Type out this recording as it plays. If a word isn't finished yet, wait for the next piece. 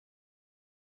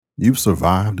You've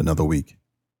survived another week.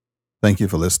 Thank you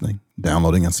for listening,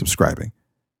 downloading, and subscribing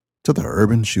to the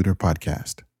Urban Shooter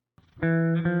Podcast.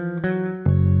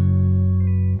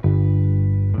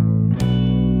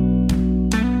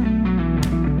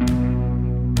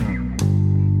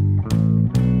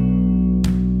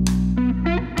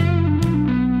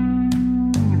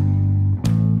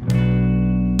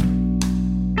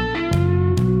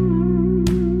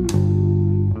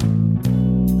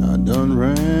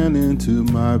 Ran into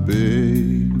my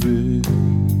baby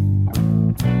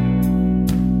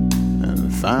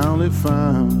and finally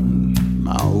found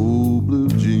my old blue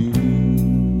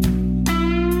jeans.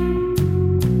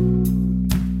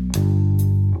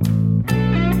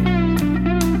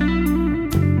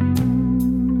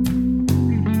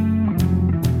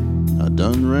 I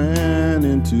done ran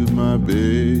into my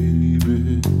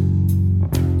baby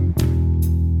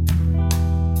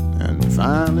and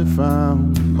finally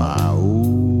found my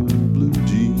old blue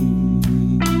jeans.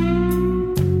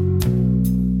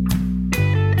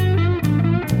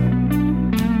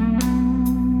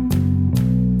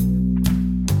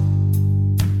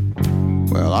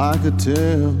 Well, I could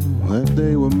tell that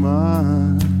they were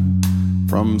mine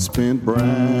from spent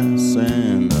brass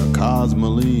and a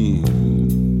cosmoline.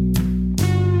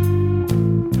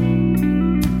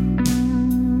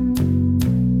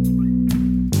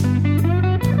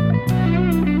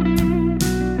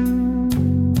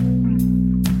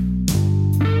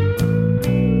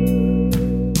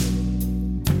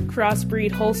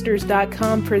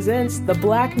 CrossbreedHolsters.com presents the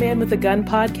Black Man with a Gun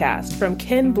podcast from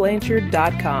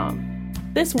KenBlanchard.com.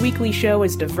 This weekly show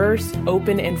is diverse,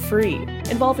 open, and free,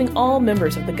 involving all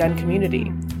members of the gun community.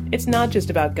 It's not just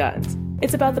about guns.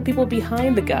 It's about the people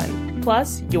behind the gun,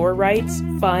 plus your rights,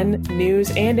 fun, news,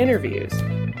 and interviews.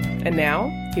 And now,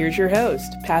 here's your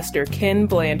host, Pastor Ken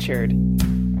Blanchard.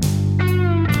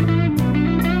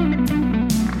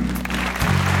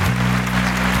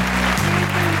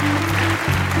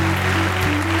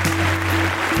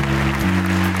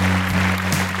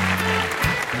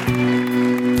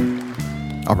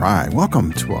 All right,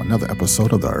 welcome to another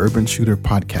episode of the Urban Shooter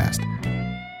Podcast.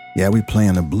 Yeah, we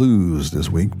playing the blues this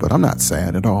week, but I'm not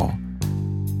sad at all.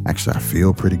 Actually, I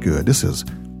feel pretty good. This is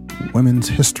Women's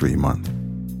History Month,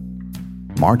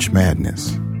 March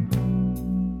Madness,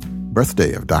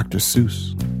 birthday of Dr.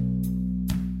 Seuss,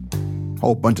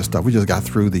 whole bunch of stuff. We just got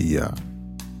through the, what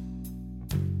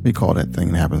do you call that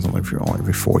thing that happens only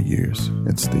every 4 years?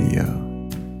 It's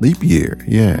the leap year,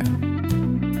 yeah.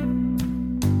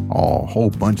 A whole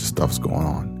bunch of stuff's going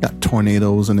on. Got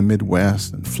tornadoes in the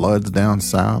Midwest and floods down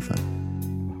south.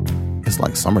 And it's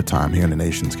like summertime here in the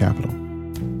nation's capital.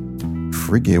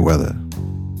 Freaky weather.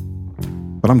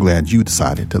 But I'm glad you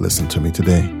decided to listen to me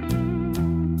today.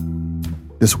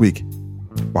 This week,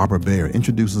 Barbara Baird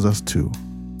introduces us to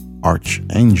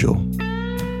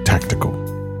ArchAngel Tactical.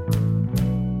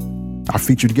 Our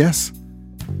featured guest,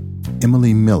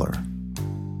 Emily Miller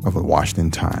of the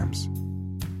Washington Times.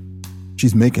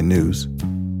 She's making news,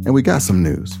 and we got some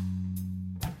news.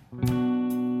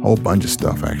 Whole bunch of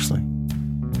stuff, actually.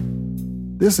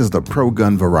 This is the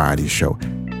pro-gun variety show.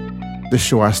 This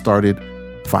show I started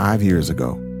 5 years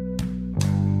ago.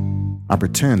 I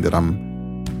pretend that I'm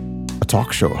a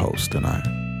talk show host, and I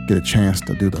get a chance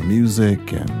to do the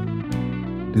music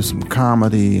and do some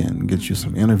comedy and get you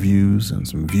some interviews and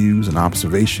some views and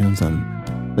observations and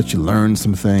let you learn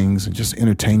some things and just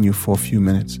entertain you for a few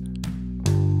minutes.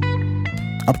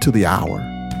 Up to the hour.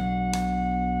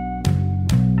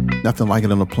 Nothing like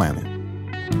it on the planet.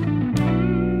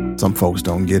 Some folks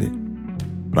don't get it,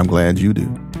 but I'm glad you do.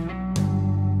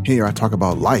 Here I talk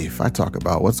about life. I talk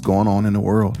about what's going on in the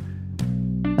world.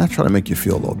 I try to make you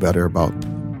feel a little better about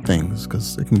things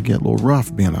because it can get a little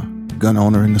rough being a gun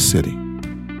owner in the city.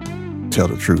 Tell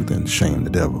the truth and shame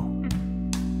the devil.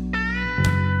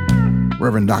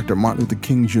 Reverend Dr. Martin Luther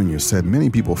King Jr. said many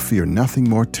people fear nothing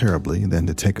more terribly than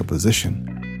to take a position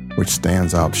which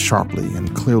stands out sharply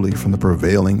and clearly from the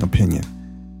prevailing opinion.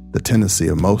 The tendency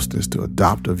of most is to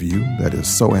adopt a view that is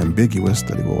so ambiguous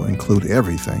that it will include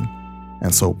everything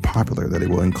and so popular that it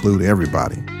will include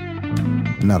everybody.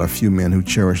 Not a few men who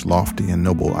cherish lofty and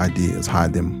noble ideas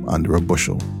hide them under a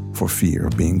bushel for fear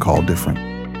of being called different.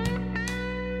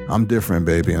 I'm different,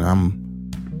 baby, and I'm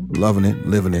loving it,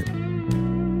 living it.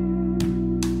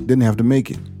 Didn't have to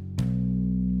make it.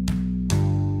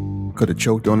 Could have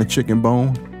choked on a chicken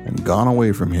bone and gone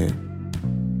away from here.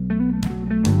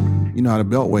 You know how the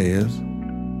Beltway is.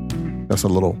 That's a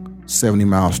little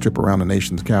 70-mile strip around the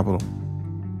nation's capital.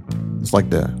 It's like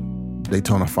the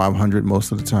Daytona 500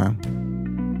 most of the time.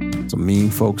 Some mean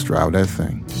folks drive that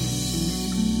thing.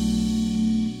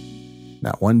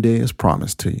 Not one day is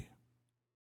promised to you.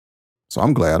 So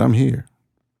I'm glad I'm here.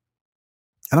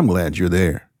 And I'm glad you're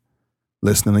there,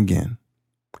 listening again.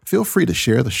 Feel free to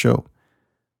share the show.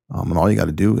 And all you got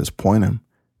to do is point them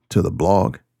to the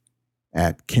blog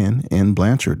at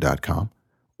kennblanchard.com.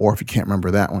 Or if you can't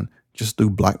remember that one, just do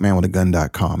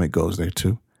blackmanwithagun.com. It goes there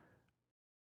too.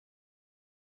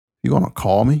 If you want to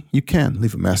call me, you can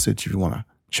leave a message if you want to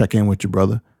check in with your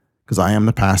brother, because I am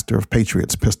the pastor of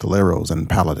Patriots, Pistoleros, and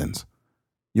Paladins,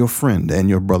 your friend and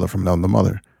your brother from another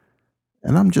mother.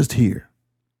 And I'm just here,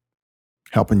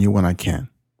 helping you when I can.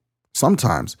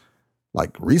 Sometimes,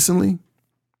 like recently,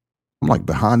 I'm like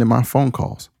behind in my phone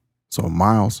calls. So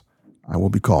Miles, I will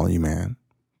be calling you, man,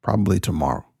 probably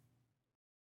tomorrow.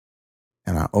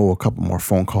 And I owe a couple more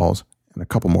phone calls and a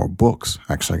couple more books.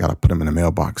 Actually, I got to put them in the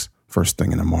mailbox first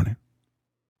thing in the morning.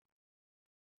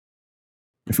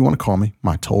 If you want to call me,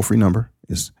 my toll-free number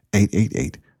is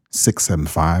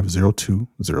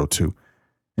 888-675-0202.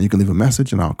 And you can leave a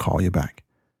message and I'll call you back.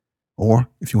 Or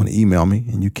if you want to email me,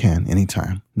 and you can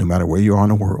anytime, no matter where you are in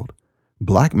the world,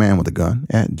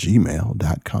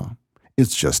 blackmanwithagun@gmail.com.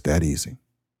 It's just that easy.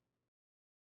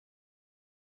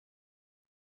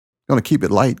 Going to keep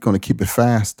it light, going to keep it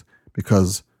fast,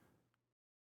 because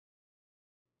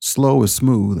slow is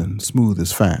smooth and smooth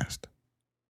is fast.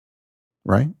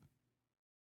 Right?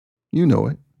 You know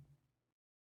it.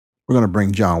 We're going to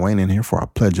bring John Wayne in here for our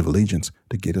Pledge of Allegiance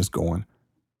to get us going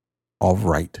all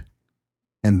right.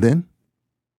 And then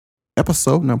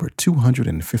episode number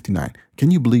 259. Can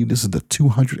you believe this is the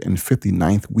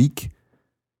 259th week?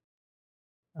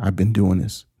 I've been doing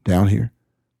this down here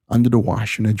under the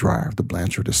washer and the dryer of the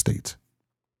Blanchard Estates.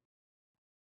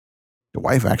 The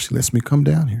wife actually lets me come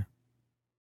down here.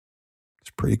 It's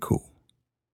pretty cool.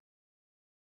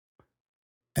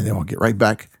 And then I'll get right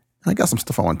back. I got some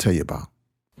stuff I want to tell you about.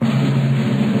 I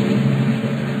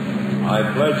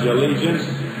pledge allegiance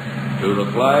to the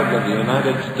flag of the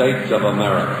United States of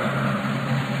America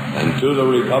and to the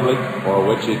republic for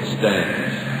which it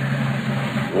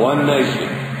stands, one nation,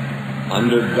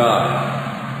 under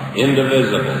God,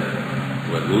 indivisible,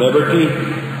 with liberty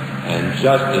and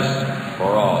justice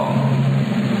for all.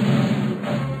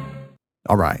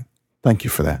 All right. Thank you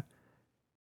for that.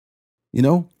 You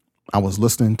know, I was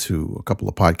listening to a couple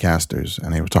of podcasters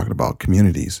and they were talking about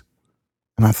communities.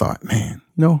 And I thought, man,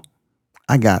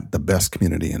 I got the best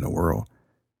community in the world.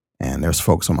 And there's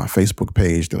folks on my Facebook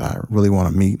page that I really want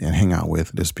to meet and hang out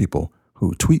with. There's people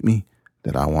who tweet me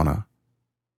that I want to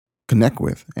connect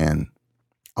with. And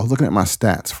I was looking at my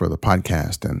stats for the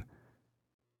podcast, and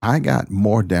I got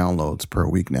more downloads per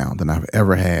week now than I've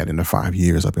ever had in the 5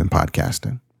 years I've been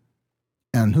podcasting.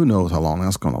 And who knows how long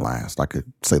that's going to last. I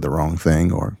could say the wrong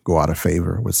thing or go out of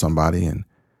favor with somebody and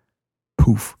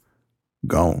poof,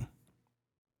 gone.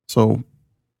 So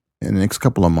in the next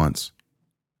couple of months,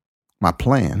 my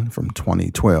plan from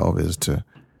 2012 is to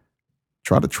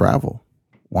try to travel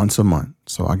once a month.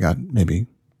 So I got maybe,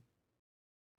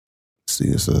 this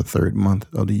is the third month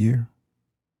of the year,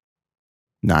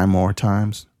 9 more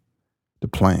times to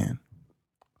plan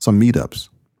some meetups.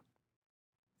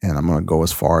 And I'm going to go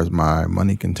as far as my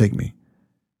money can take me.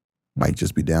 Might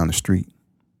just be down the street.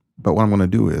 But what I'm going to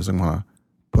do is I'm going to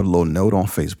put a little note on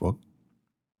Facebook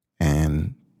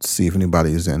and see if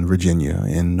anybody is in Virginia,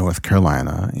 in North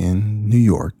Carolina, in New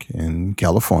York, in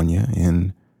California,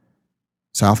 in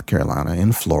South Carolina,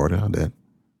 in Florida that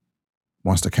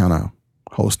wants to kind of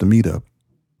host a meetup.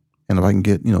 And if I can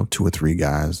get, 2 or 3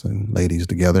 guys and ladies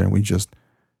together and we just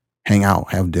hang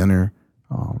out, have dinner.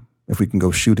 If we can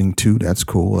go shooting too, that's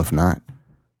cool. If not,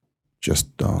 just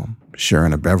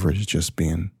sharing a beverage, just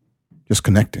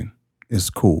connecting is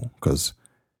cool, because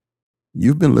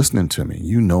you've been listening to me.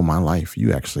 You know my life.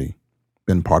 You actually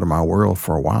been part of my world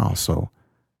for a while. So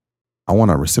I want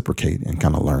to reciprocate and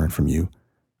kind of learn from you,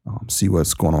 see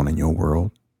what's going on in your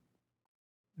world.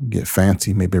 Get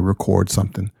fancy, maybe record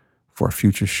something for a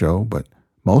future show, but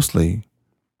mostly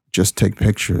just take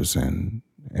pictures and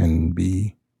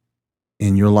be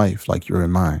in your life like you're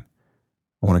in mine.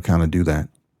 I want to kind of do that.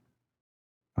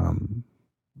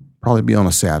 Probably be on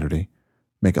a Saturday,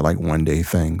 make it like one-day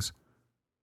things.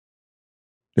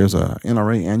 There's a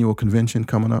NRA annual convention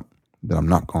coming up that I'm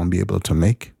not going to be able to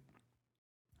make.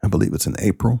 I believe it's in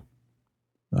April.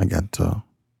 I got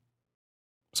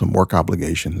some work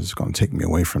obligations that's going to take me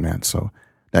away from that. So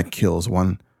that kills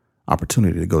one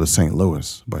opportunity to go to St.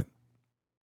 Louis, but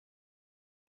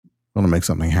I'm going to make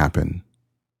something happen.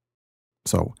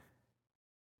 So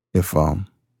if I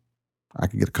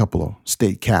could get a couple of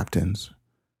state captains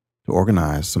to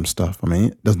organize some stuff, I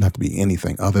mean, it doesn't have to be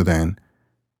anything other than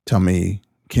tell me,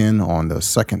 Ken, on the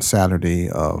second Saturday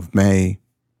of May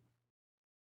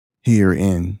here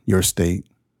in your state,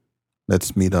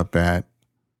 let's meet up at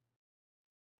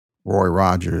Roy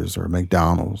Rogers or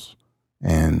McDonald's,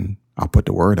 and I'll put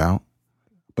the word out,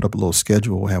 put up a little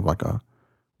schedule. We'll have like a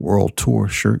world tour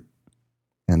shirt,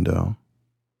 and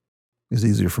it's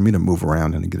easier for me to move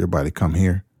around and to get everybody to come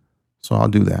here. So I'll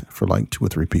do that for like 2 or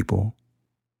 3 people.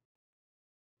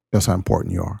 That's how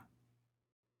important you are.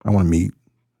 I want to meet,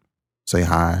 say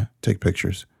hi, take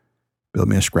pictures, build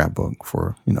me a scrapbook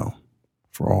for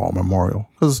all memorial.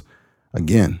 Because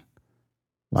again,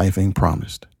 life ain't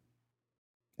promised.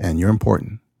 And you're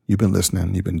important. You've been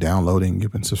listening, you've been downloading,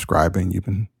 you've been subscribing, you've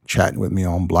been chatting with me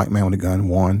on Black Man with a Gun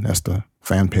 1. That's the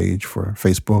fan page for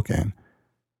Facebook, and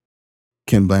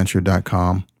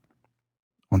KenBlanchard.com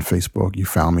on Facebook. You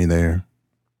found me there.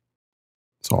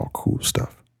 It's all cool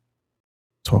stuff.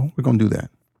 So we're going to do that.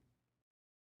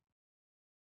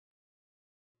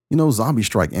 Zombie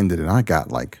strike ended and I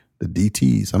got like the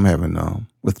DTs. I'm having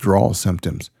withdrawal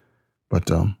symptoms,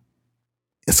 but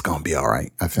it's going to be all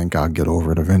right. I think I'll get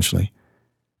over it eventually.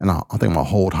 And I think I'm going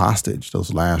to hold hostage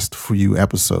those last few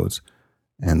episodes.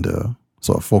 And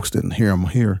so if folks didn't hear them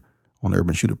here on the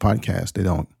Urban Shooter podcast,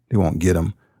 they won't get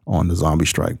them on the Zombie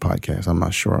Strike podcast. I'm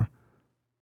not sure.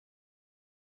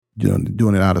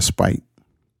 Doing it out of spite.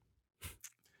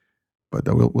 But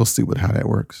we'll see how that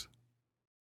works.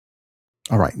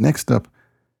 All right, next up,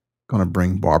 going to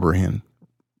bring Barbara in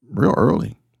real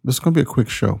early. This is going to be a quick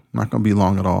show. Not going to be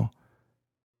long at all.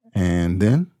 And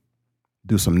then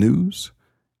do some news.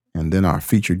 And then our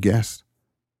featured guest,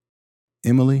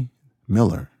 Emily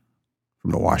Miller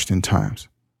from the Washington Times,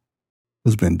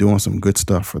 who's been doing some good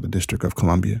stuff for the District of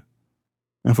Columbia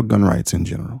and for gun rights in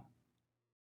general.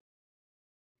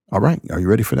 All right, are you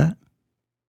ready for that?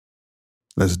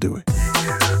 Let's do it.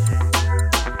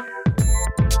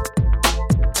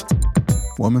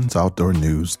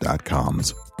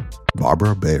 Women'sOutdoorNews.com's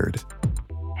Barbara Baird.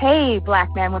 Hey,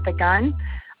 Black Man with a Gun.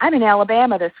 I'm in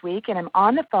Alabama this week, and I'm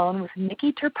on the phone with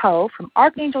Nikki Turpeaux from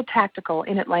ArchAngel Tactical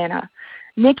in Atlanta.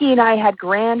 Nikki and I had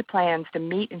grand plans to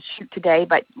meet and shoot today,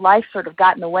 but life sort of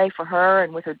got in the way for her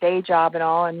and with her day job and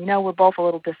all, and we're both a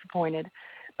little disappointed.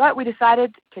 But we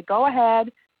decided to go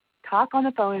ahead, talk on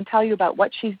the phone, and tell you about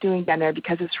what she's doing down there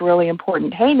because it's really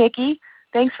important. Hey, Nikki,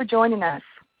 thanks for joining us.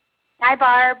 Hi,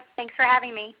 Barb. Thanks for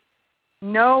having me.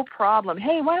 No problem.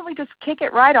 Hey, why don't we just kick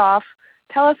it right off?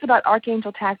 Tell us about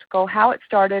ArchAngel Tactical, how it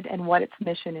started, and what its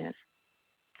mission is.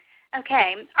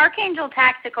 Okay. ArchAngel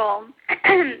Tactical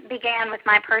began with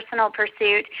my personal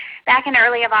pursuit back in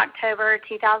early of October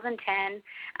 2010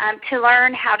 to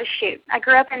learn how to shoot. I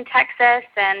grew up in Texas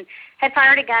and had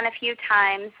fired a gun a few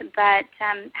times, but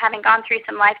having gone through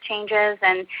some life changes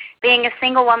and being a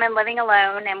single woman living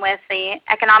alone and with the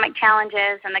economic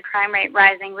challenges and the crime rate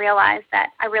rising, realized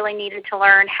that I really needed to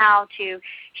learn how to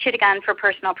shoot a gun for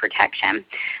personal protection.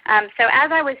 So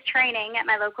as I was training at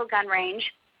my local gun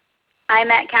range, I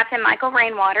met Captain Michael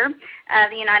Rainwater of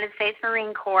the United States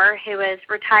Marine Corps, who was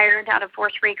retired out of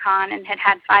Force Recon and had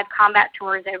had 5 combat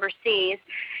tours overseas.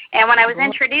 And when I was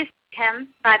introduced to him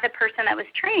by the person that was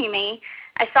training me,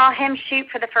 I saw him shoot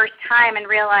for the first time and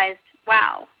realized,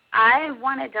 wow, I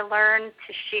wanted to learn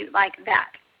to shoot like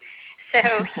that.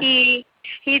 So he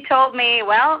told me,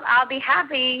 well, I'll be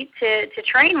happy to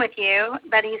train with you,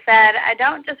 but he said, I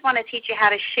don't just want to teach you how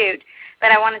to shoot,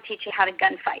 but I want to teach you how to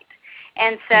gunfight.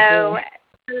 And so,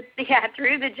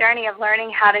 through the journey of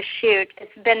learning how to shoot,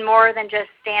 it's been more than just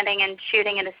standing and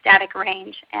shooting at a static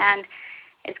range. And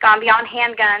it's gone beyond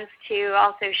handguns to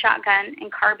also shotgun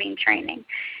and carbine training.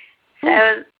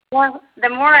 So the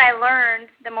more I learned,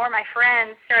 the more my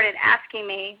friends started asking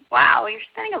me, wow, you're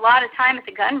spending a lot of time at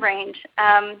the gun range.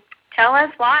 Tell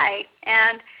us why.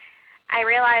 And I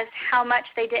realized how much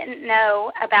they didn't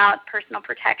know about personal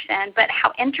protection, but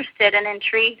how interested and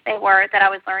intrigued they were that I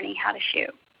was learning how to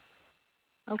shoot.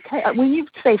 Okay. When you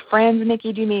say friends,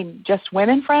 Nikki, do you mean just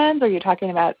women friends, or you're talking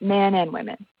about men and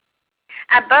women?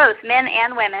 Both, men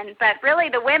and women. But really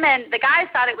the guys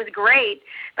thought it was great,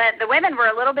 but the women were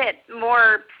a little bit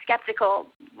more skeptical.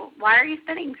 Why are you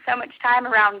spending so much time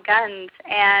around guns?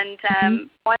 And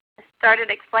once I started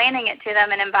explaining it to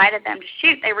them and invited them to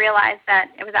shoot, they realized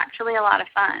that it was actually a lot of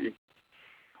fun.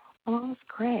 Oh, that's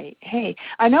great. Hey,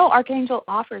 I know ArchAngel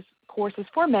offers courses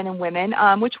for men and women.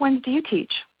 Which ones do you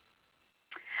teach?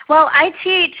 Well, I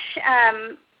teach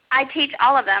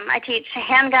all of them. I teach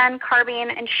handgun, carbine,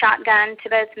 and shotgun to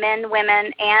both men,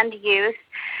 women, and youth.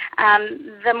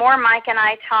 The more Mike and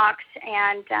I talked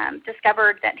and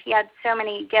discovered that he had so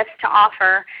many gifts to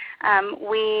offer,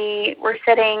 we were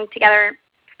sitting together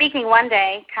speaking one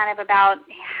day kind of about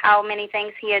how many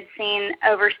things he had seen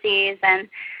overseas and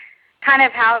kind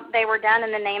of how they were done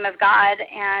in the name of God,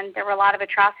 and there were a lot of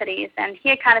atrocities, and he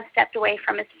had kind of stepped away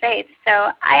from his faith.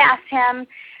 So I asked him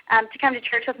to come to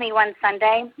church with me one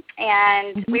Sunday,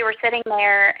 and we were sitting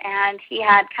there, and he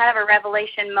had kind of a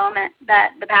revelation moment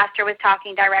that the pastor was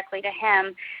talking directly to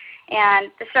him.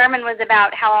 And the sermon was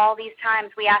about how all these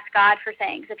times we ask God for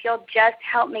things. If you'll just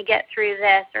help me get through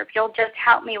this, or if you'll just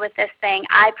help me with this thing,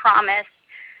 I promise, ...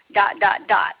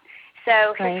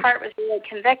 So his heart was really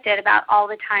convicted about all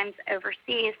the times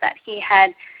overseas that he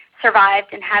had survived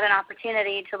and had an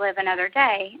opportunity to live another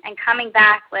day. And coming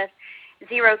back with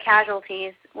 0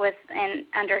 casualties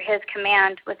under his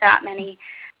command with that many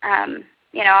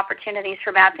opportunities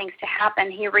for bad things to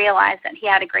happen, he realized that he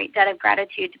had a great debt of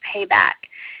gratitude to pay back.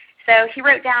 So he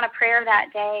wrote down a prayer that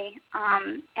day,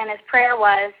 and his prayer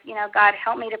was, God,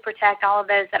 help me to protect all of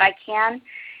those that I can,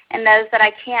 and those that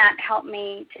I can't, help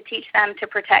me to teach them to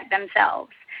protect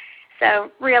themselves. So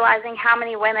realizing how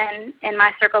many women in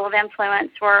my circle of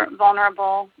influence were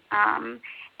vulnerable,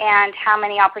 and how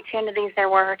many opportunities there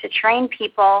were to train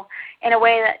people in a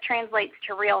way that translates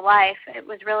to real life, it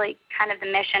was really kind of the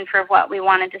mission for what we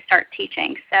wanted to start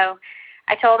teaching. So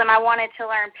I told him I wanted to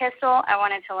learn pistol, I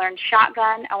wanted to learn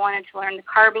shotgun, I wanted to learn the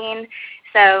carbine.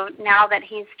 So now that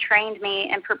he's trained me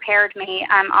and prepared me,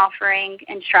 I'm offering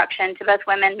instruction to both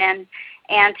women, men,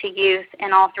 and to youth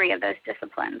in all 3 of those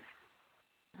disciplines.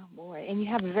 Oh, boy. And you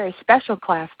have a very special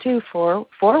class, too, for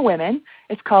women.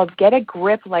 It's called Get a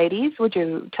Grip Ladies. Would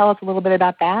you tell us a little bit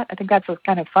about that? I think that's a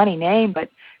kind of funny name, but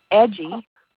edgy.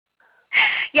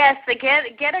 Yes, the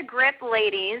Get a Grip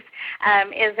Ladies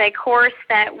is a course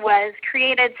that was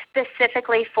created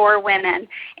specifically for women,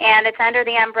 and it's under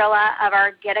the umbrella of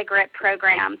our Get a Grip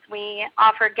programs. We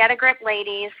offer Get a Grip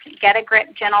Ladies, Get a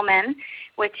Grip Gentlemen,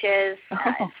 which is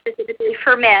specifically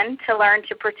for men to learn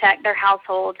to protect their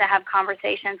household, to have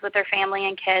conversations with their family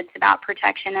and kids about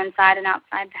protection inside and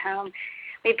outside the home.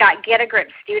 We've got Get a Grip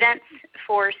Students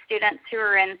for students who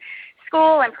are in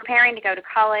school and preparing to go to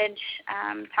college,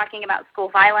 talking about school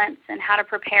violence and how to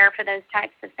prepare for those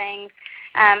types of things.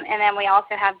 And then we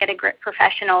also have Get a Grip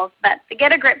Professionals. But the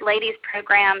Get a Grip Ladies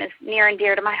program is near and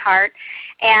dear to my heart.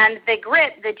 And the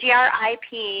GRIP, the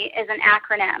GRIP, is an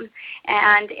acronym,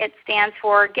 and it stands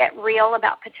for Get Real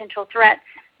About Potential Threats.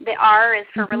 The R is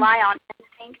for Rely on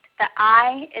Instinct. The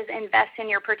I is Invest in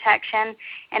Your Protection.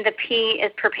 And the P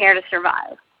is Prepare to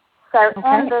Survive. So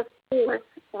in this course,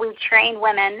 we train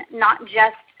women not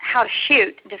just how to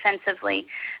shoot defensively,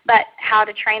 but how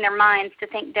to train their minds to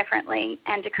think differently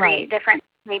and to create different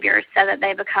behaviors so that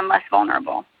they become less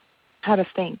vulnerable. How to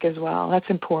think as well. That's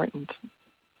important.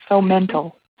 So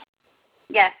mental.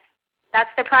 Yes. That's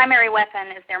the primary weapon,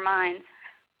 is their minds.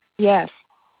 Yes.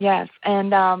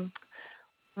 And,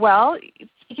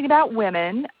 speaking about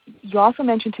women, you also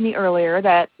mentioned to me earlier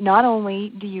that not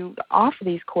only do you offer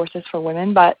these courses for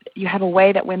women, but you have a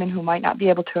way that women who might not be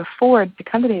able to afford to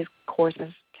come to these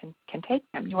courses can take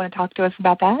them. You want to talk to us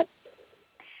about that?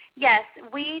 Yes,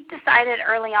 we decided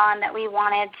early on that we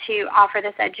wanted to offer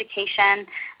this education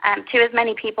to as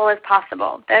many people as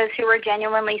possible, those who were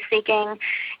genuinely seeking,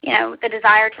 the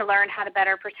desire to learn how to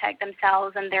better protect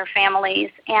themselves and their families.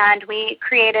 And we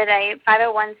created a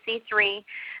 501c3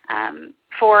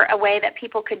 for a way that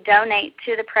people could donate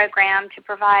to the program to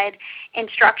provide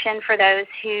instruction for those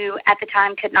who at the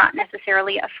time could not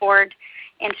necessarily afford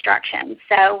instruction.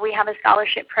 So we have a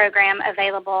scholarship program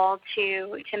available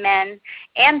to men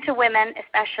and to women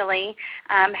especially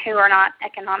who are not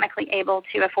economically able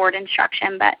to afford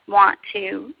instruction but want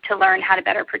to learn how to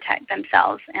better protect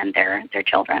themselves and their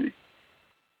children.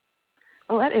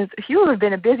 Well, you have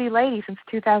been a busy lady since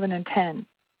 2010.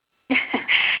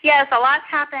 Yes, a lot's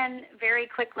happened very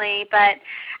quickly, but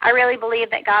I really believe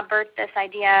that God birthed this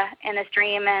idea and this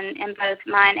dream in both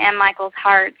mine and Michael's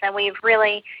hearts, and we've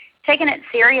really taken it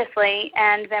seriously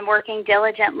and been working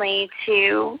diligently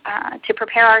to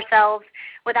prepare ourselves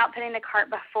without putting the cart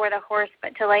before the horse,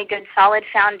 but to lay good, solid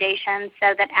foundations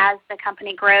so that as the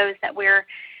company grows, that we're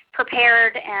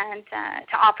prepared and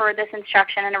to offer this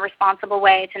instruction in a responsible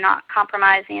way, to not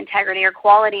compromise the integrity or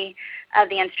quality of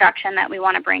the instruction that we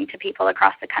want to bring to people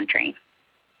across the country.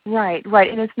 Right.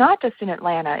 And it's not just in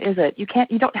Atlanta, is it? You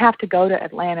don't have to go to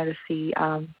Atlanta to see,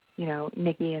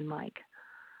 Nikki and Mike.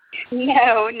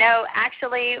 No.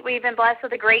 Actually, we've been blessed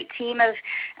with a great team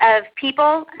of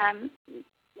people.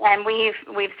 And we've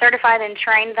certified and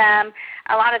trained them.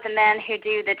 A lot of the men who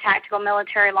do the tactical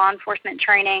military law enforcement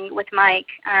training with Mike,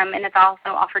 and it's also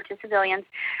offered to civilians,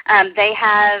 they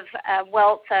have a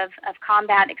wealth of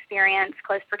combat experience,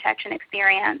 close protection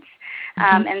experience,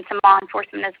 and some law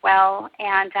enforcement as well.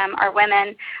 And our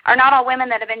women are not all women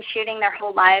that have been shooting their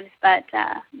whole lives, but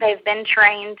they've been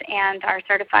trained and are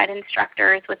certified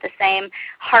instructors with the same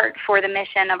heart for the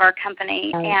mission of our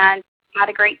company. And got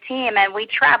a great team, and we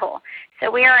travel. So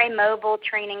we are a mobile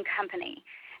training company.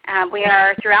 We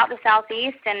are throughout the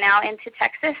Southeast and now into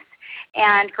Texas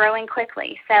and growing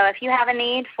quickly. So if you have a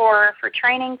need for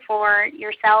training for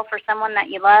yourself or someone that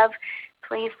you love,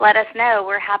 please let us know.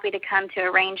 We're happy to come to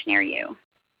a range near you.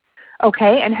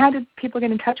 Okay, and how did people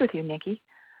get in touch with you, Nikki?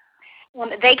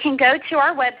 They can go to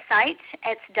our website.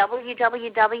 It's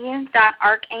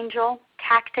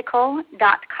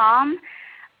www.archangeltactical.com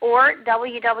or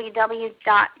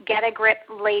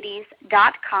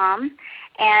www.getagripladies.com,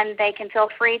 and they can feel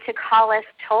free to call us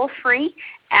toll-free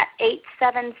at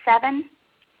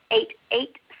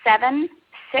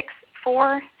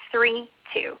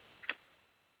 877-887-6432.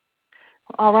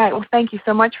 All right. Well, thank you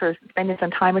so much for spending some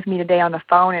time with me today on the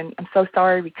phone, and I'm so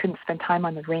sorry we couldn't spend time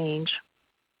on the range.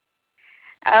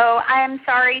 Oh, I'm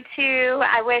sorry, too.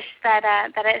 I wish that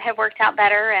it had worked out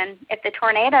better, and if the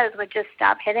tornadoes would just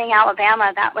stop hitting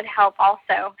Alabama, that would help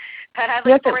also. But I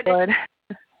look forward to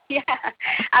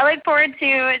I look forward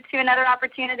to another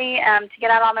opportunity to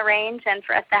get out on the range and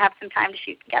for us to have some time to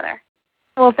shoot together.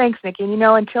 Well, thanks, Nikki. And,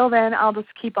 until then, I'll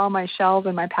just keep all my shells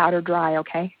and my powder dry,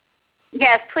 okay?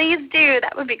 Yes, please do.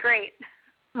 That would be great.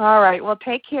 All right. Well,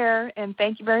 take care, and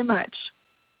thank you very much.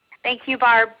 Thank you,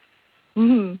 Barb.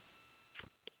 Mm-hmm.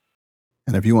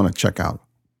 And if you want to check out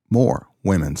more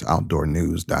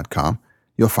womensoutdoornews.com,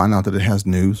 you'll find out that it has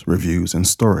news, reviews, and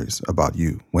stories about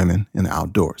you, women in the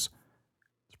outdoors.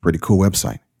 It's a pretty cool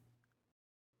website.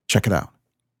 Check it out.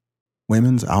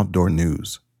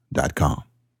 womensoutdoornews.com.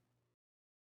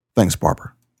 Thanks,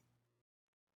 Barbara.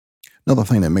 Another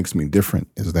thing that makes me different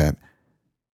is that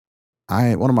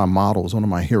one of my models, one of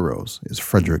my heroes is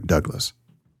Frederick Douglass.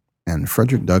 And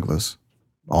Frederick Douglass,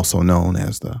 also known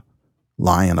as the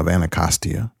Lion of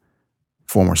Anacostia,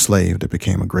 former slave that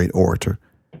became a great orator,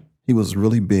 he was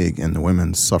really big in the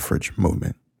women's suffrage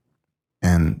movement.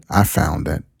 And I found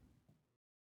that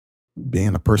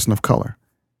being a person of color,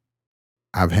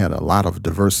 I've had a lot of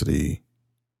diversity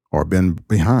or been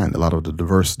behind a lot of the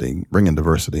diversity, bringing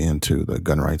diversity into the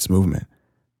gun rights movement.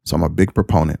 So I'm a big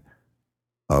proponent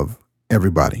of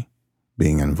everybody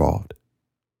being involved.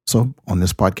 So on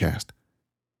this podcast,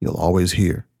 you'll always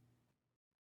hear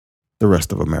the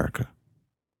rest of America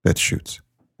that shoots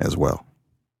as well.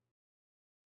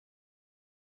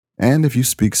 And if you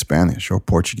speak Spanish or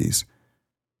Portuguese,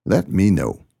 let me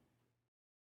know.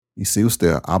 Y si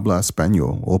usted habla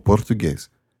español o portugués,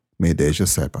 me deja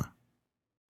sepa.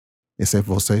 E se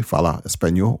você fala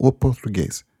espanhol ou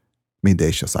português, me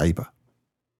deixa saiba.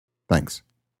 Thanks.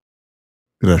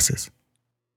 Gracias.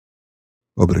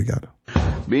 Obrigado.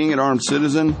 Being an armed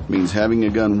citizen means having a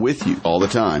gun with you all the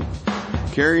time.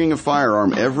 Carrying a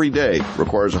firearm every day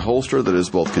requires a holster that is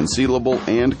both concealable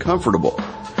and comfortable.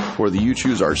 Whether you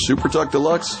choose our Super Tuck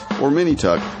Deluxe or Mini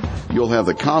Tuck, you'll have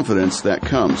the confidence that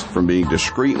comes from being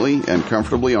discreetly and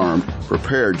comfortably armed,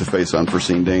 prepared to face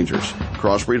unforeseen dangers.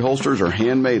 Crossbreed holsters are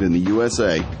handmade in the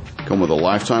USA, come with a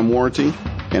lifetime warranty,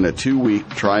 and a 2-week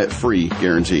try-it-free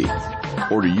guarantee.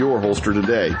 Order your holster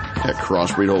today at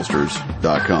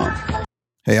crossbreedholsters.com.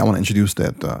 Hey, I want to introduce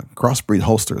that Crossbreed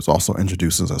Holsters also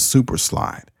introduces a Super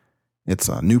Slide. It's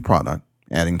a new product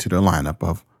adding to their lineup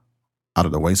of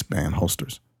out-of-the-waistband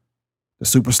holsters. The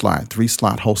Super Slide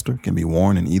 3-slot holster can be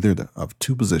worn in either of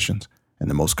two positions,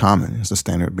 and the most common is the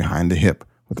standard behind the hip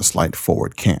with a slight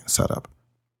forward cant setup.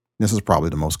 This is probably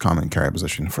the most common carry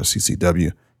position for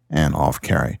CCW and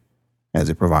off-carry, as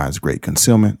it provides great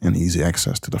concealment and easy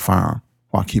access to the firearm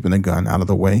while keeping the gun out of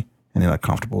the way and in a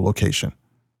comfortable location.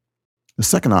 The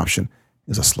second option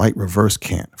is a slight reverse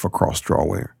cant for cross-draw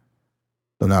wear.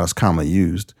 Though not as commonly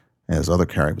used as other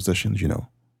carry positions,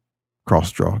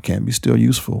 cross-draw can be still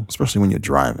useful, especially when you're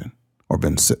driving or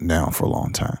been sitting down for a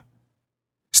long time.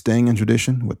 Staying in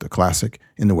tradition with the classic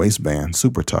in-the-waistband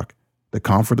Super Tuck, the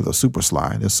comfort of the Super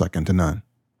Slide is second to none.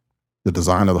 The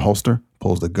design of the holster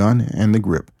pulls the gun and the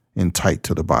grip in tight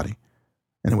to the body,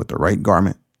 and with the right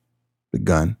garment, the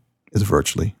gun is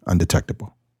virtually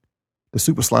undetectable. The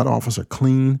Super Slide offers a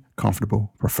clean,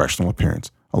 comfortable, professional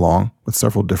appearance, along with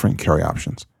several different carry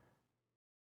options.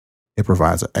 It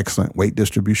provides an excellent weight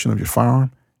distribution of your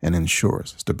firearm and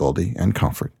ensures stability and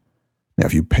comfort. Now,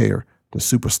 if you pair the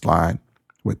Super Slide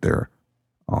with their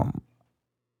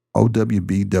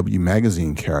OWBW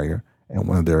magazine carrier, and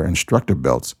one of their instructor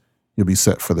belts, you'll be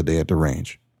set for the day at the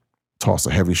range. Toss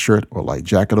a heavy shirt or light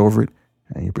jacket over it,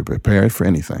 and you'll be prepared for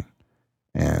anything.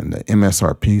 And the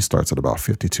MSRP starts at about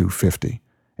 $52.50.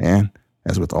 And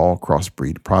as with all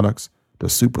crossbreed products, the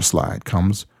Super Slide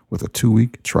comes with a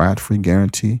 2-week try-it-free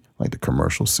guarantee, like the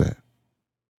commercial said,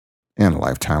 and a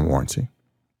lifetime warranty.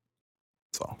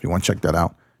 So if you want to check that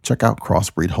out, check out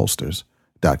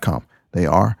crossbreedholsters.com. They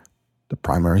are the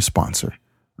primary sponsor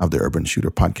of the Urban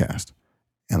Shooter podcast,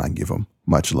 and I give them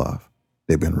much love.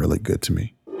 They've been really good to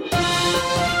me.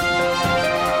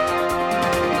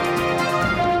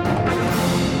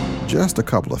 Just a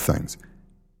couple of things.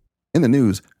 In the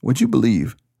news, would you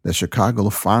believe that Chicago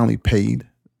finally paid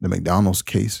the McDonald's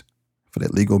case for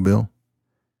that legal bill?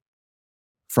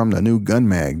 From the new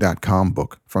gunmag.com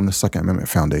book from the Second Amendment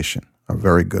Foundation, a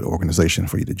very good organization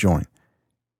for you to join.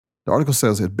 The article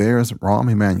says it bears Rahm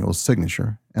Emanuel's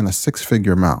signature and a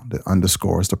 6-figure amount that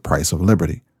underscores the price of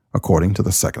liberty, according to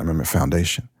the Second Amendment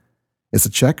Foundation. It's a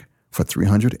check for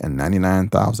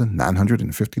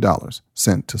 $399,950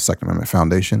 sent to Second Amendment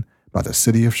Foundation by the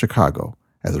City of Chicago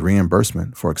as a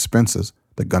reimbursement for expenses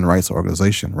the gun rights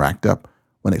organization racked up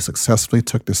when it successfully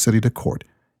took the city to court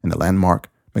in the landmark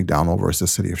McDonald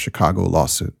versus City of Chicago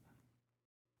lawsuit,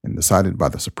 and decided by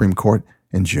the Supreme Court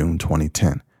in June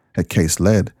 2010. That case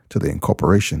led to the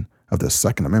incorporation of the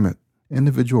Second Amendment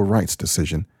individual rights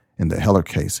decision in the Heller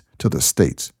case to the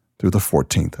states through the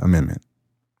 14th Amendment.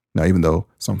 Now, even though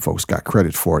some folks got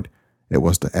credit for it, it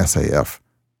was the SAF,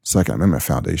 Second Amendment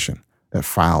Foundation, that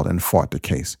filed and fought the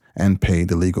case and paid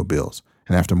the legal bills.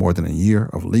 And after more than a year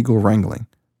of legal wrangling,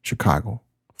 Chicago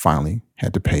finally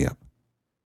had to pay up.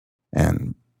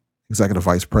 And Executive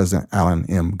Vice President Alan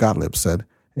M. Gottlieb said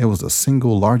it was the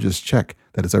single largest check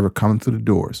that has ever come through the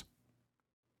doors.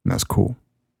 And that's cool.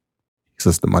 He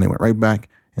says the money went right back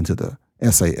into the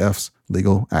SAF's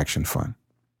Legal Action Fund.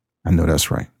 I know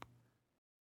that's right.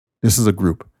 This is a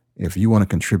group, if you want to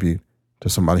contribute to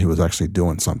somebody who is actually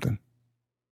doing something,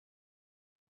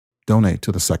 donate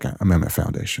to the Second Amendment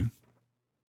Foundation.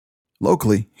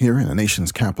 Locally, here in the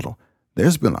nation's capital,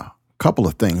 there's been a couple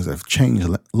of things that have changed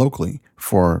locally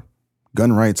for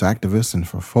gun rights activists and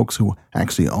for folks who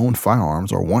actually own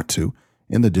firearms or want to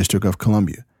in the District of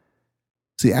Columbia.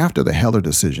 See, after the Heller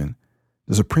decision,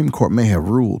 the Supreme Court may have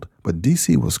ruled, but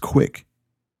D.C. was quick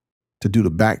to do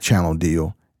the back channel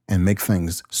deal and make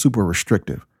things super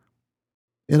restrictive.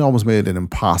 It almost made it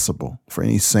impossible for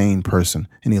any sane person,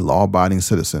 any law-abiding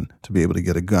citizen to be able to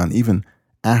get a gun, even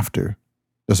after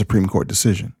the Supreme Court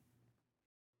decision.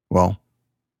 Well,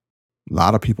 a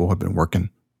lot of people have been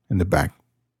working in the back,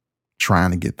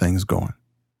 trying to get things going.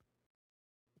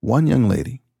 One young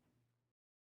lady,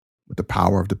 with the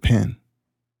power of the pen,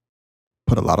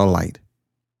 put a lot of light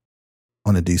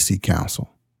on the D.C. Council.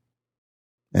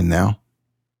 And now,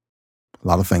 a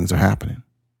lot of things are happening.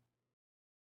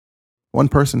 One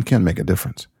person can make a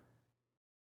difference.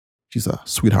 She's a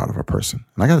sweetheart of a person,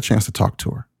 and I got a chance to talk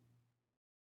to her.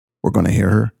 We're going to hear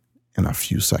her in a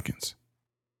few seconds.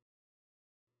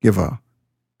 Give a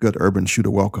good urban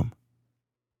shooter welcome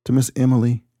to Miss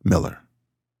Emily Miller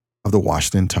of the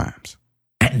Washington Times.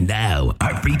 And now,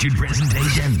 our featured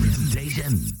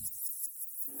presentation.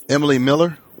 Emily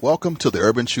Miller, welcome to the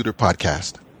Urban Shooter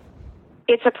Podcast.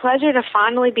 It's a pleasure to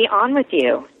finally be on with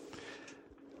you.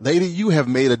 Lady, you have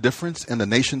made a difference in the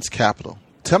nation's capital.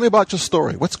 Tell me about your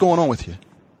story. What's going on with you?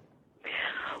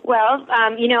 Well,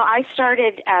 I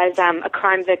started as a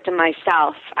crime victim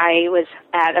myself. I was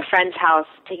at a friend's house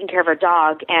taking care of her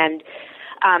dog, and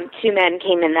 2 men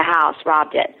came in the house,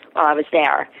 robbed it while I was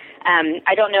there.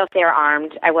 I don't know if they were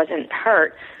armed. I wasn't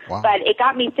hurt. Wow. But it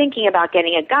got me thinking about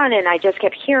getting a gun, and I just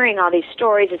kept hearing all these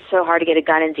stories. It's so hard to get a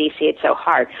gun in D.C. It's so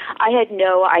hard. I had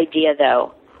no idea,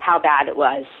 though, how bad it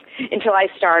was until I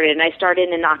started, and I started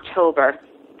in October.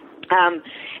 And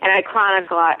I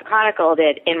chronicled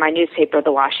it in my newspaper,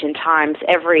 the Washington Times,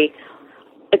 every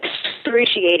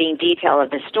excruciating detail of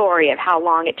the story of how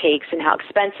long it takes and how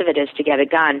expensive it is to get a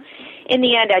gun. In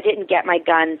the end, I didn't get my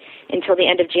gun until the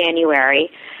end of January,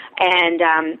 and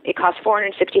it cost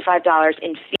 $465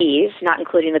 in fees, not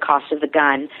including the cost of the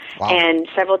gun, and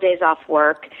several days off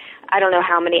work. I don't know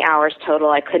how many hours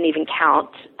total. I couldn't even count.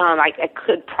 I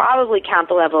could probably count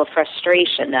the level of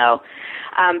frustration, though.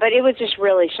 But it was just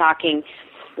really shocking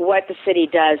what the city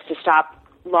does to stop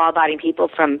law-abiding people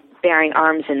from bearing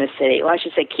arms in the city. Well, I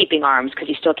should say keeping arms, because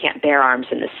you still can't bear arms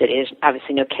in the city. There's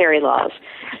obviously no carry laws.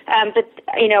 But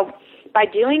by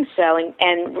doing so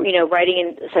and writing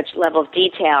in such level of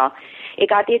detail, it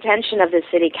got the attention of the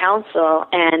city council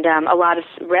and a lot of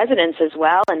residents as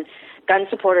well, and gun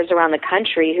supporters around the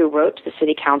country who wrote to the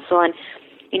city council. And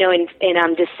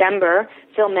in December,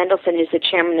 Phil Mendelson, who's the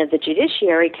chairman of the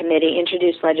Judiciary Committee,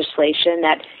 introduced legislation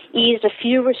that eased a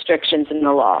few restrictions in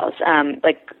the laws,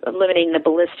 like eliminating the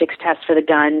ballistics test for the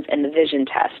guns and the vision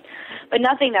test, but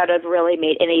nothing that would really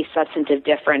made any substantive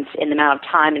difference in the amount of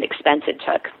time and expense it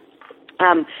took.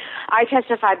 I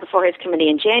testified before his committee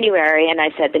in January, and I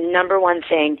said the number one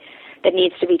thing that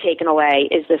needs to be taken away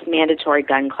is this mandatory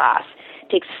gun class. It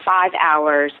takes 5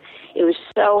 hours. It was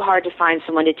so hard to find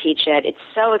someone to teach it. It's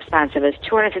so expensive. It's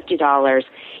 $250.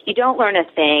 You don't learn a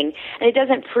thing, and it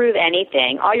doesn't prove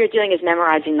anything. All you're doing is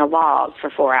memorizing the laws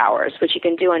for 4 hours, which you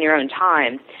can do on your own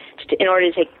time in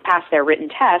order to pass their written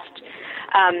test.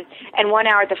 And 1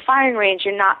 hour at the firing range,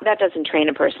 that doesn't train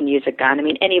a person to use a gun. I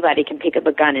mean, anybody can pick up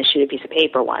a gun and shoot a piece of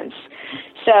paper once.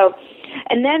 So,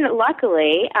 and then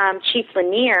luckily, Police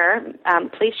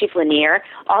Chief Lanier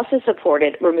also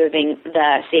supported removing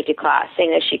the safety class,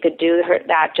 saying that she could do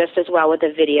that just as well with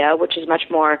a video, which is much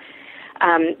more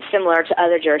similar to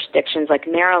other jurisdictions like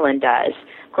Maryland does.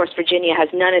 Of course, Virginia has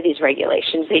none of these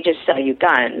regulations. They just sell you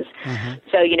guns. Mm-hmm.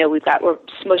 So, we're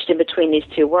smushed in between these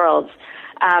two worlds,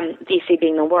 D.C.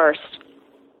 being the worst.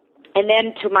 And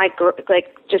then to my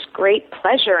just great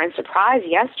pleasure and surprise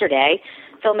yesterday,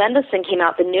 Phil Mendelson came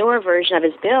out the newer version of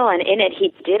his bill, and in it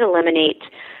he did eliminate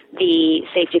the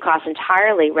safety class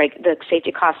entirely. Right? The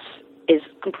safety class is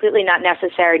completely not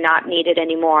necessary, not needed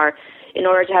anymore in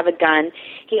order to have a gun.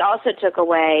 He also took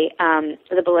away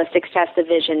the ballistics test, the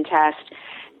vision test,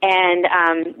 and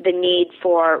the need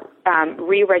for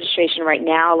re-registration right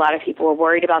now. A lot of people are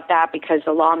worried about that because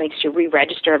the law makes you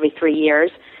re-register every 3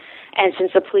 years. And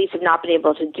since the police have not been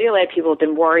able to do it, people have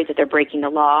been worried that they're breaking the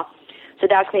law. So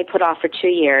that's going to be put off for 2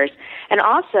 years. And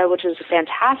also, which was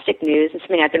fantastic news, and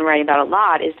something I've been writing about a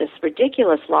lot, is this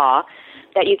ridiculous law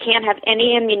that you can't have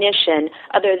any ammunition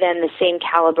other than the same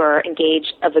caliber and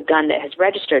gauge of the gun that has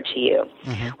registered to you,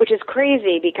 mm-hmm. which is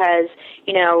crazy because,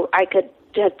 I could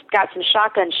have got some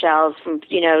shotgun shells from,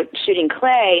 shooting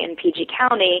clay in PG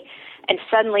County, and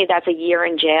suddenly that's a year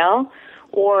in jail.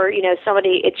 Or,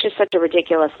 it's just such a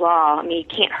ridiculous law. I mean, you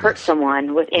can't hurt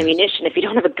someone with ammunition if you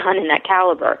don't have a gun in that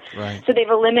caliber. Right. So they've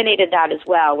eliminated that as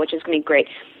well, which is going to be great.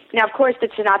 Now, of course,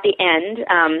 that's not the end.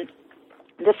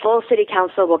 The full city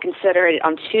council will consider it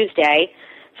on Tuesday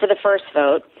for the first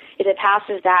vote. If it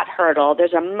passes that hurdle,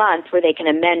 there's a month where they can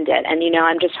amend it. And,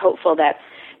 I'm just hopeful that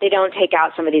they don't take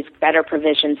out some of these better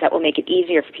provisions that will make it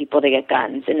easier for people to get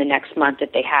guns in the next month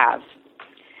that they have.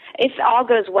 If all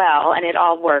goes well and it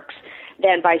all works,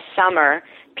 then by summer,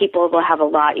 people will have a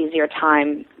lot easier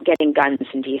time getting guns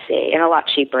in D.C. and a lot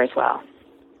cheaper as well.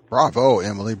 Bravo,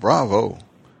 Emily, bravo.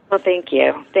 Well, thank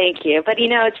you. But,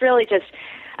 it's really just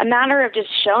a matter of just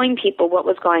showing people what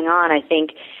was going on. I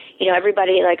think,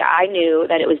 everybody, I knew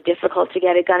that it was difficult to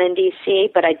get a gun in D.C.,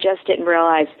 but I just didn't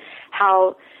realize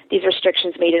how these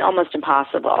restrictions made it almost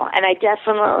impossible. And I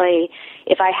definitely,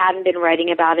 if I hadn't been writing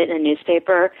about it in a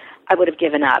newspaper, I would have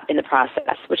given up in the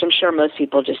process, which I'm sure most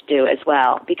people just do as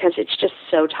well, because it's just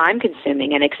so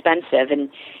time-consuming and expensive, and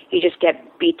you just get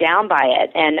beat down by it.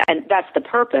 And that's the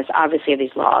purpose, obviously, of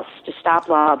these laws, to stop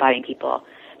law-abiding people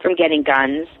from getting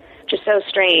guns, which is so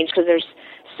strange because there's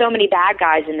so many bad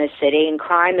guys in this city, and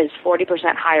crime is 40%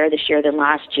 higher this year than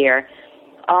last year.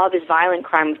 All this violent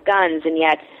crime with guns, and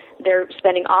yet they're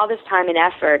spending all this time and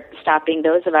effort stopping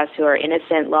those of us who are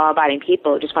innocent, law-abiding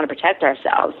people who just want to protect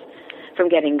ourselves from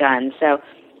getting guns. So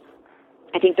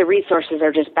I think the resources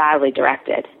are just badly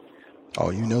directed.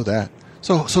 Oh, you know that.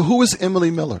 So who is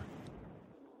Emily Miller?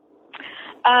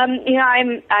 I'm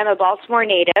a Baltimore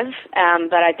native,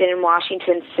 but I've been in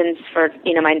Washington for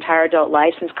my entire adult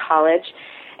life, since college.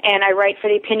 And I write for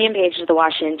the opinion pages of the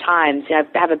Washington Times. I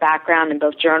have a background in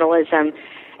both journalism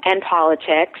and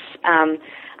politics.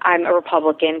 I'm a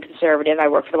Republican, conservative. I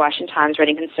work for the Washington Times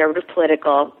writing conservative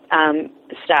political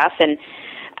stuff. And,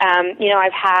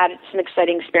 I've had some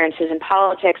exciting experiences in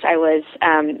politics. I was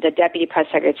the deputy press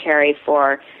secretary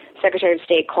for Secretary of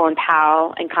State Colin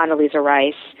Powell and Condoleezza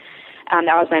Rice. That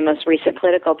was my most recent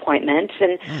political appointment.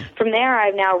 And from there,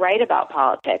 I now write about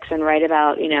politics and write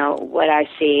about, what I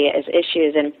see as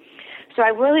issues. And so I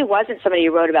really wasn't somebody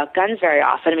who wrote about guns very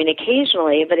often. I mean,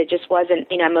 occasionally, but it just wasn't,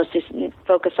 I mostly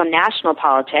focused on national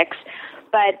politics.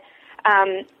 But,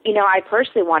 I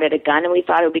personally wanted a gun, and we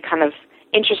thought it would be kind of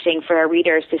interesting for our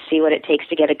readers to see what it takes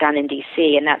to get a gun in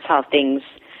D.C., and that's how things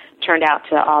turned out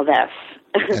to all this.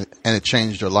 and it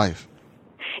changed your life.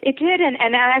 It did, and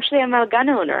actually I'm a gun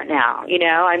owner now.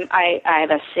 I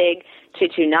have a SIG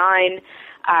 229.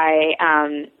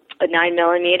 I a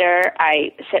 9mm.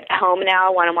 I sit at home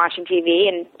now when I'm watching TV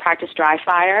and practice dry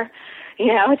fire.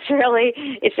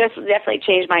 It's just definitely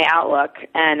changed my outlook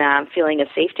and feeling of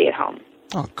safety at home.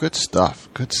 Oh, good stuff.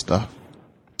 Good stuff.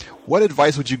 What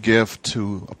advice would you give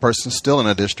to a person still in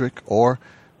a district or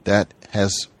that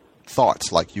has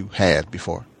thoughts like you had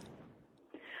before?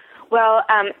 Well,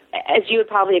 as you would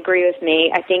probably agree with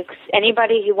me, I think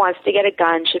anybody who wants to get a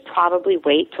gun should probably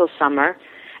wait till summer.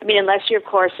 I mean, unless you, of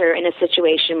course, are in a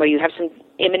situation where you have some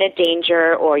imminent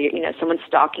danger or someone's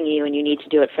stalking you and you need to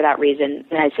do it for that reason,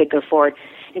 then I'd say go forward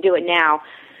and do it now.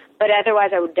 But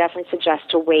otherwise, I would definitely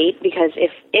suggest to wait, because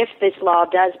if this law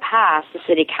does pass the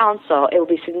city council, it will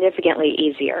be significantly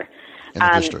easier. It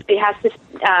has to,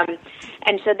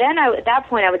 and so then at that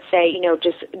point, I would say,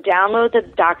 just download the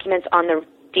documents on the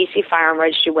DC Firearm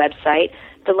Registry website.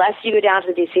 The less you go down to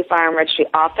the DC Firearm Registry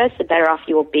office, the better off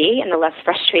you will be, and the less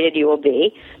frustrated you will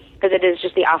be, because it is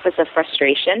just the office of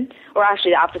frustration, or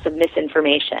actually the office of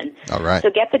misinformation. All right. So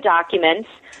get the documents,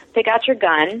 pick out your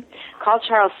gun, call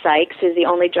Charles Sykes, who's the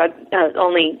only gun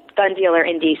dealer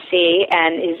in DC,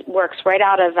 and works right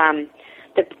out of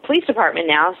the police department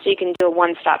now, so you can do a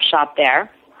one-stop shop there.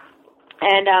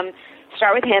 And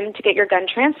start with him to get your gun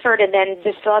transferred, and then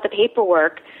just fill out the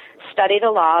paperwork, study the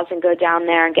laws, and go down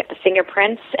there and get the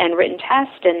fingerprints and written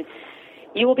test, and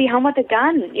you will be home with a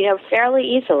gun, fairly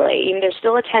easily. Even there's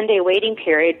still a 10-day waiting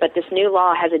period, but this new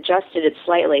law has adjusted it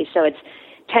slightly, so it's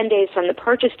 10 days from the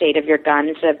purchase date of your gun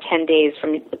instead of 10 days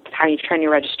from the time you turn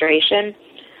your registration.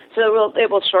 So it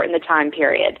will shorten the time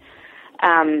period.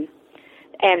 And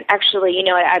actually,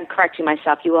 I'm correcting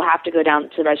myself. You will have to go down to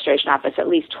the registration office at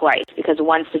least twice, because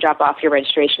once to drop off your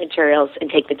registration materials and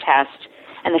take the test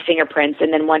and the fingerprints,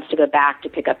 and then once to go back to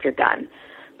pick up your gun.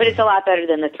 But it's a lot better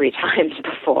than the 3 times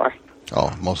before.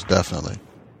 Oh, most definitely.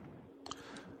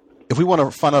 If we want to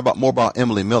find out more about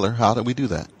Emily Miller, how do we do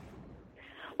that?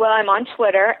 Well, I'm on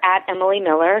Twitter at Emily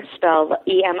Miller, spelled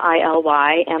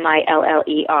EMILY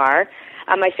MILLER.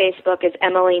 My Facebook is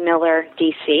Emily Miller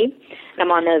DC, and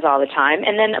I'm on those all the time.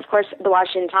 And then, of course, the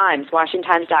Washington Times,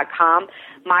 WashingtonTimes.com.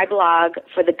 My blog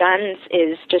for the guns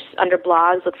is just under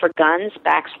blogs, look for guns,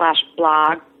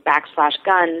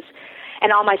 /blog/guns.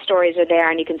 And all my stories are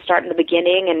there, and you can start in the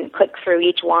beginning and click through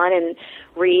each one and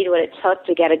read what it took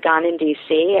to get a gun in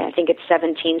D.C. I think it's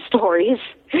 17 stories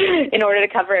in order to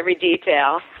cover every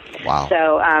detail. Wow.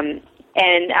 So, and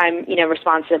I'm,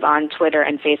 responsive on Twitter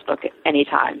and Facebook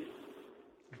anytime.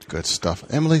 Good stuff.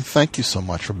 Emily, thank you so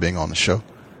much for being on the show.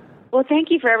 Well, thank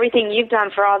you for everything you've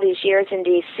done for all these years in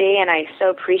D.C., and I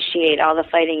so appreciate all the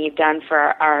fighting you've done for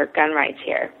our gun rights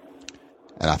here.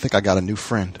 And I think I got a new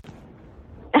friend.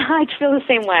 I feel the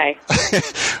same way.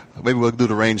 Maybe we'll do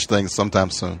the range thing sometime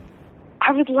soon.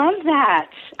 I would love that.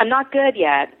 I'm not good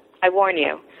yet. I warn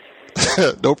you.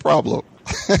 No problem.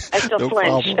 I still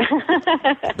flinch.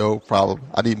 No problem.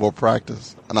 I need more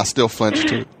practice. And I still flinch,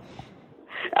 too.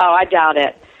 Oh, I doubt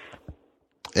it.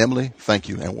 Emily, thank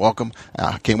you and welcome.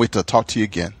 I can't wait to talk to you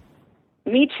again.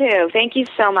 Me too. Thank you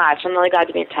so much. I'm really glad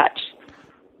to be in touch.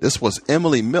 This was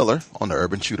Emily Miller on the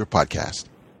Urban Shooter Podcast.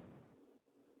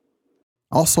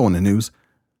 Also in the news,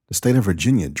 the state of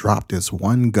Virginia dropped its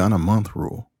 1 gun a month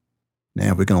rule.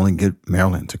 Now we can only get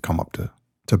Maryland to come up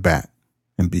to bat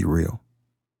and be real.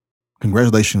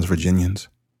 Congratulations, Virginians.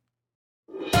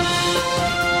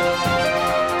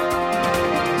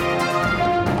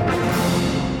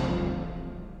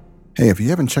 Hey, if you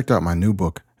haven't checked out my new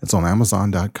book, it's on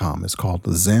Amazon.com. It's called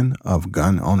The Zen of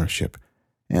Gun Ownership.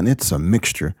 And it's a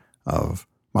mixture of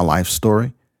my life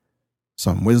story,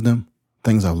 some wisdom,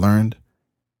 things I've learned,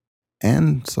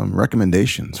 and some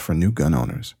recommendations for new gun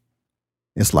owners.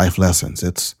 It's life lessons.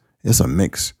 It's a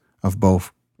mix of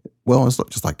both. Well, it's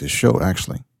just like this show,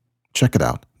 actually. Check it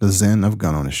out, The Zen of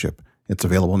Gun Ownership. It's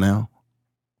available now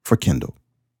for Kindle.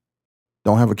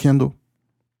 Don't have a Kindle?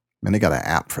 Man, they got an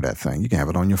app for that thing. You can have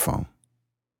it on your phone.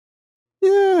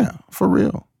 Yeah, for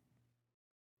real.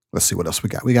 Let's see what else we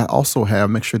got.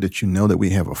 Make sure that you know that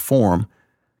we have a forum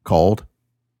called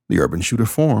the Urban Shooter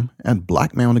Forum at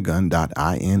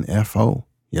blackmanwithagun.info.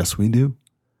 Yes, we do.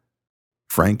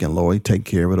 Frank and Lloyd take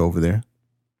care of it over there.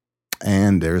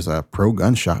 And there's a pro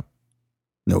gun shop.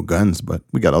 No guns, but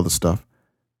we got other stuff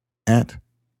at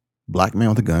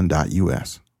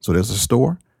blackmanwithagun.us. So there's a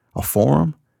store, a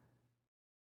forum,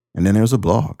 and then there's a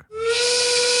blog.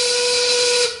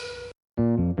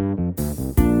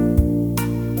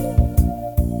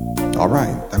 All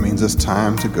right, that means it's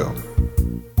time to go.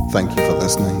 Thank you for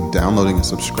listening, downloading, and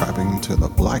subscribing to the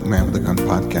Black Man with a Gun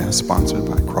podcast, sponsored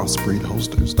by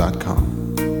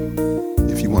CrossbreedHolsters.com.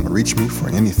 If you want to reach me for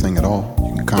anything at all,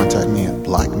 you can contact me at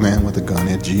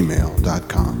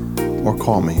blackmanwithagun@gmail.com. or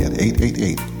call me at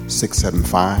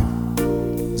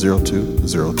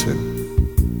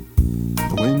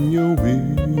 888-675-0202. When you're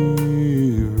weary,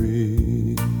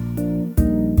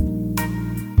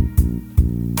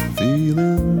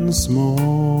 feeling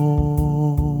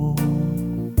small,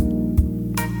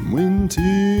 when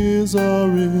tears are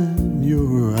in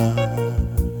your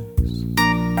eyes,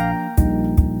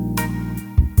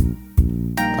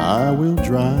 I will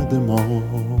dry them all.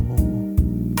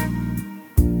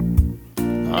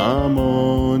 I'm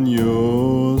on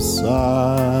your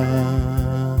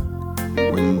side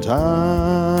when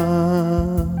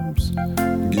times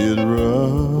get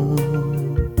rough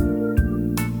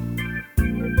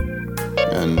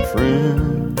and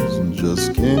friends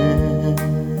just can't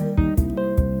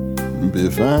be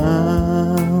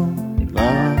found,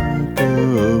 like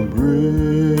a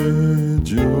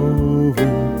bridge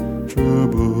over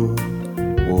troubled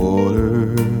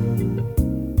water.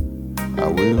 I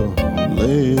will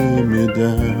lay me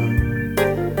down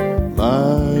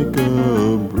like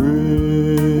a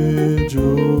bridge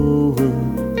over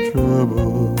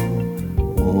troubled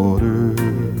water.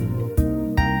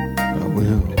 I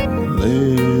will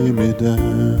lay me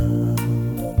down.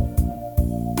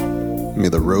 May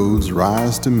the roads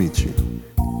rise to meet you.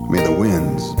 May the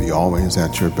winds be always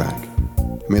at your back.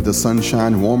 May the sun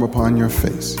shine warm upon your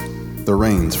face, the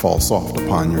rains fall soft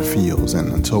upon your fields,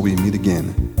 and until we meet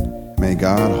again, may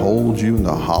God hold you in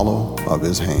the hollow of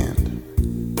his hand.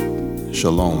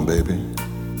 Shalom, baby.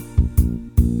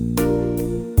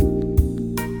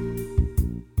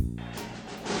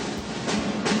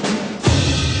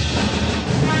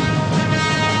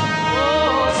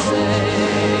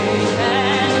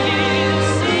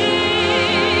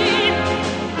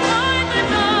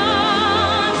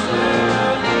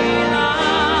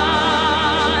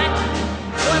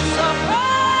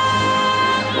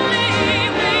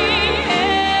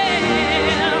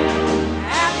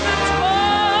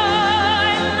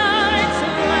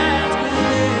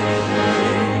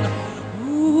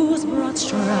 Whose broad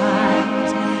stripes